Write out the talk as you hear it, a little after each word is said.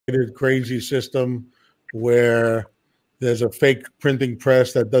crazy system where there's a fake printing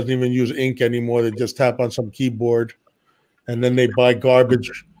press that doesn't even use ink anymore. They just tap on some keyboard, and then they buy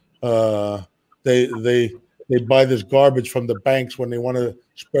garbage. They buy this garbage from the banks when they want to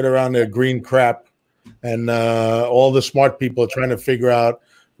spread around their green crap, and all the smart people are trying to figure out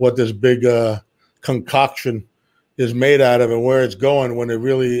what this big concoction is made out of and where it's going, when it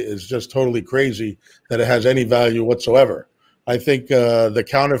really is just totally crazy that it has any value whatsoever. I think the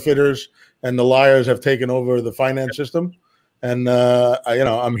counterfeiters and the liars have taken over the finance system, and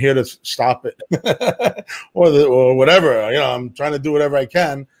I'm here to stop it, or whatever. I'm trying to do whatever I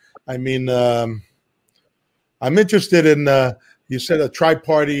can. I mean, I'm interested in. You said a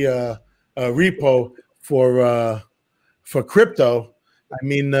tri-party repo for crypto. I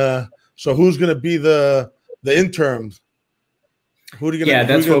mean, so who's going to be the interns? Who are you going to? Yeah,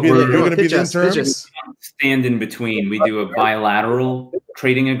 that's what we're going to be the interns. Stand in between. We do a bilateral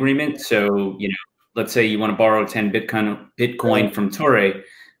trading agreement. So, let's say you want to borrow 10 Bitcoin from Torre,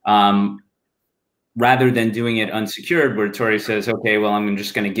 rather than doing it unsecured, where Torre says, okay, well, I'm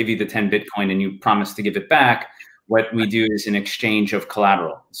just going to give you the 10 Bitcoin and you promise to give it back. What we do is an exchange of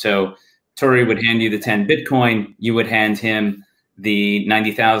collateral. So Torre would hand you the 10 Bitcoin, you would hand him the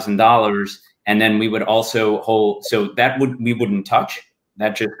 $90,000, and then we would also hold. So that we wouldn't touch.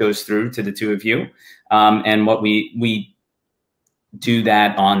 That just goes through to the two of you. And what we do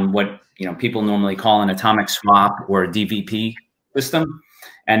that on what people normally call an atomic swap or a DVP system,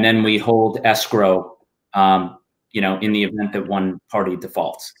 and then we hold escrow. In the event that one party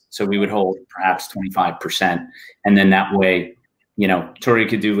defaults. So we would hold perhaps 25, and then that way, Torre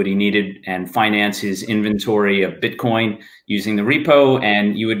could do what he needed and finance his inventory of Bitcoin using the repo,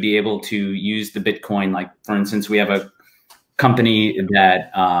 and you would be able to use the Bitcoin. Like, for instance, we have a company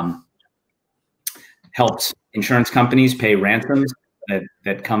that helps insurance companies pay ransoms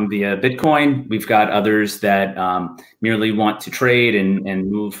that come via Bitcoin. We've got others that merely want to trade and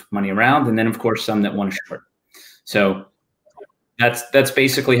move money around, and then of course some that want to short. So that's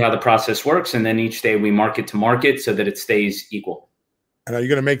basically how the process works, and then each day we market to market so that it stays equal. And are you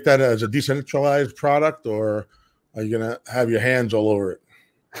going to make that as a decentralized product, or are you going to have your hands all over it?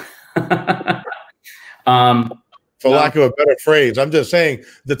 For lack of a better phrase, I'm just saying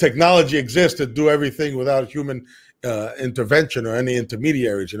the technology exists to do everything without human intervention or any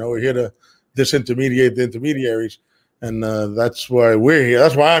intermediaries. We're here to disintermediate the intermediaries, and that's why we're here.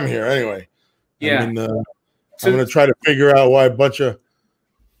 That's why I'm here anyway. Yeah. I mean, I'm going to try to figure out why a bunch of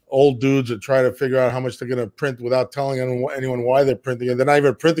old dudes are trying to figure out how much they're going to print without telling anyone why they're printing it. They're not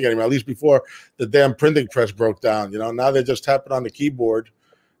even printing anymore, at least before the damn printing press broke down. Now they're just tapping on the keyboard,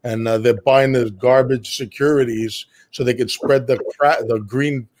 and they're buying the garbage securities so they can spread the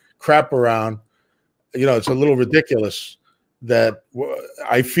green crap around. It's a little ridiculous that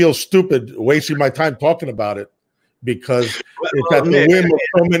I feel stupid wasting my time talking about it, because it's at the whim of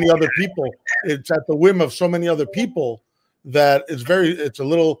so many other people. It's at the whim of so many other people that it's a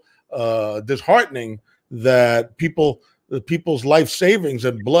little disheartening that people's life savings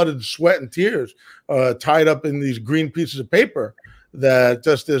and blood and sweat and tears tied up in these green pieces of paper, that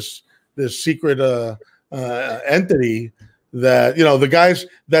just this secret entity that, the guys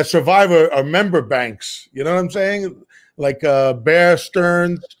that survive are member banks. You know what I'm saying? Like Bear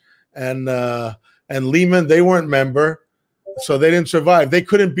Stearns and Lehman, they weren't member, so they didn't survive. They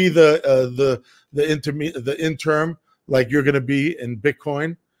couldn't be the interim like you're going to be in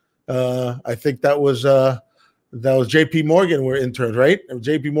Bitcoin. I think that was J.P. Morgan were interns, right?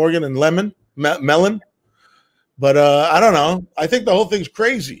 J.P. Morgan and Mellon. But I don't know. I think the whole thing's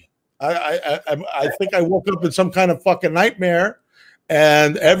crazy. I think I woke up in some kind of fucking nightmare,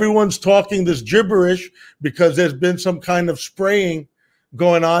 and everyone's talking this gibberish because there's been some kind of spraying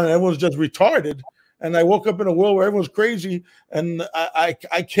going on, and everyone's just retarded. And I woke up in a world where everyone's crazy, and I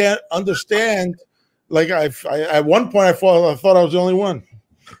can't understand. Like at one point I thought I was the only one.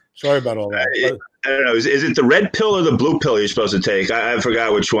 Sorry about all that. I don't know. Is it the red pill or the blue pill you're supposed to take? I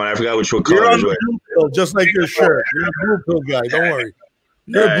forgot which one. I forgot which one color is which. Blue pill, just like your shirt. You're a blue pill guy. Don't worry.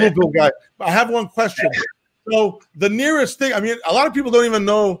 You're a blue pill guy. I have one question. So the nearest thing, I mean, a lot of people don't even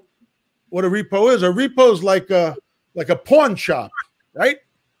know what a repo is. A repo is like a pawn shop, right?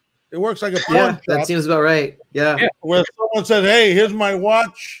 It works like a pawn shop. That seems about right. Yeah. Where someone says, "Hey, here's my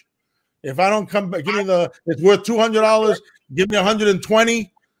watch. If I don't come back, it's worth $200. Give me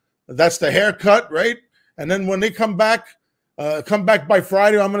 120. That's the haircut, right? And then when they come back by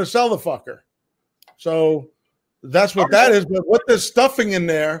Friday, I'm going to sell the fucker." So that's what that is. But what they're stuffing in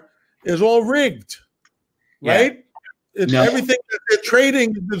there is all rigged, right? It's everything that they're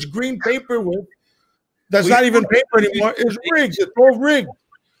trading this green paper with. That's not even paper anymore. It's rigged. It's all rigged.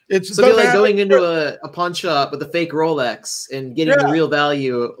 It's so like going into a pawn shop with a fake Rolex and getting the real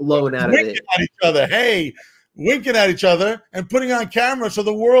value loan out of it. At each other, hey, winking at each other and putting on camera so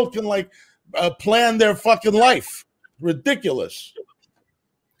the world can like plan their fucking life. Ridiculous.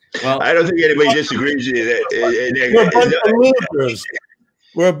 Well, I don't think anybody disagrees with you. We're a bunch of losers.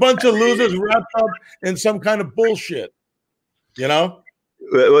 We're a bunch of losers wrapped up in some kind of bullshit. You know?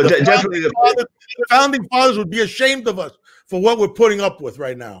 Well, definitely the founding fathers would be ashamed of us for what we're putting up with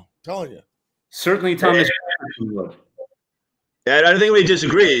right now. I'm telling you. Certainly, Thomas. I don't think anybody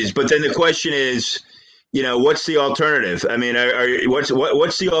disagrees, but then the question is, you know, what's the alternative? I mean, what's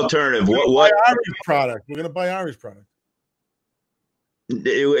the alternative? What Ari's product? We're going to buy Ari's product.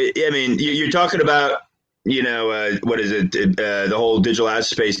 I mean, you're talking about, you know, what is it? The whole digital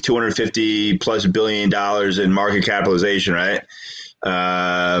asset space, $250+ billion in market capitalization, right?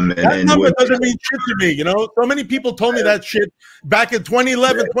 That number doesn't mean shit to me. You know, so many people told me that shit back in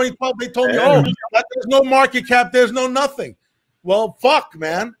 2011, 2012. They told me, "Oh, there's no market cap, there's no nothing." Well, fuck,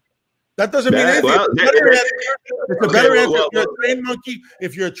 man. That doesn't mean anything. Well, it's a better answer. If you're a trained monkey,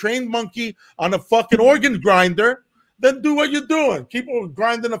 if you're a trained monkey on a fucking organ grinder, then do what you're doing. Keep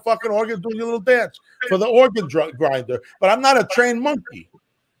grinding the fucking organ, doing your little dance for the organ grinder. But I'm not a trained monkey.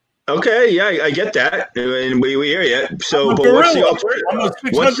 Okay, yeah, I get that, and we hear you. So, but what's the alternative? I'm a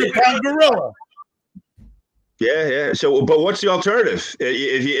 600-pound gorilla. Yeah. So, but what's the alternative?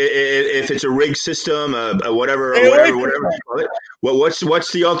 If it's a rigged system, whatever you call it,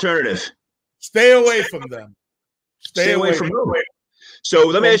 what's the alternative? Stay away from them. Stay away from them. So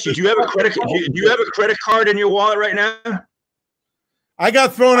let me ask you: do you have a credit? Do you have a credit card in your wallet right now? I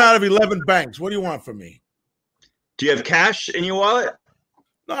got thrown out of 11 banks. What do you want from me? Do you have cash in your wallet?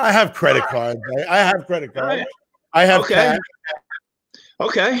 No, I have credit cards. I have credit cards. I have cash.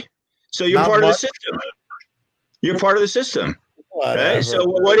 Okay. So you're part of the system. You're part of the system. Right? So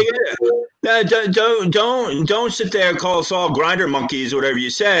what do you do? Don't sit there and call us all grinder monkeys or whatever you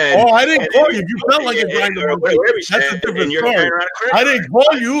said. Oh, I didn't call you. You felt like a grinder monkey. That's a different story. I didn't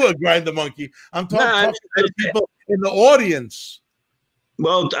call you a grinder monkey. I'm talking to people in the audience.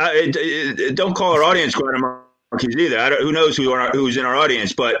 Well, don't call our audience grinder monkeys either. Who knows who's in our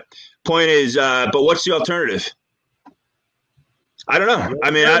audience? But point is, but what's the alternative? I don't know.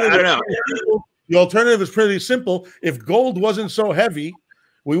 I mean, I don't know. The alternative is pretty simple. If gold wasn't so heavy,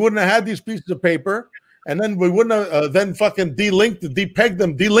 we wouldn't have had these pieces of paper, and then we wouldn't have then fucking delinked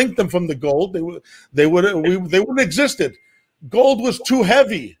them from the gold. They wouldn't have existed. Gold was too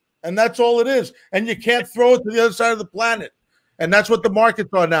heavy, and that's all it is. And you can't throw it to the other side of the planet. And that's what the markets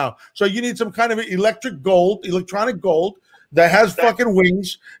are now. So you need some kind of electronic gold that has fucking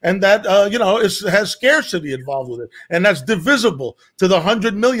wings and that has scarcity involved with it, and that's divisible to the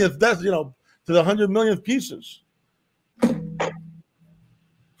 100 millionth. To the 100 millionth pieces.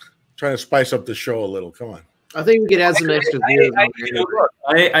 Trying to spice up the show a little. Come on. I think we could add some extra views.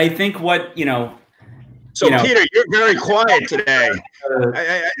 I think what So Peter, you're very quiet today.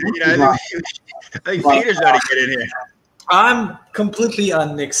 I think Peter's got to get in here. I'm completely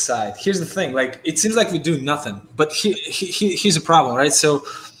on Nick's side. Here's the thing: like, it seems like we do nothing, but here's a problem, right? So,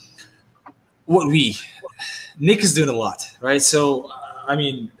 Nick is doing a lot, right? So, I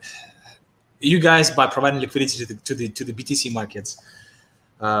mean, you guys, by providing liquidity to the BTC markets,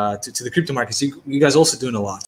 to the crypto markets, you guys also doing a lot.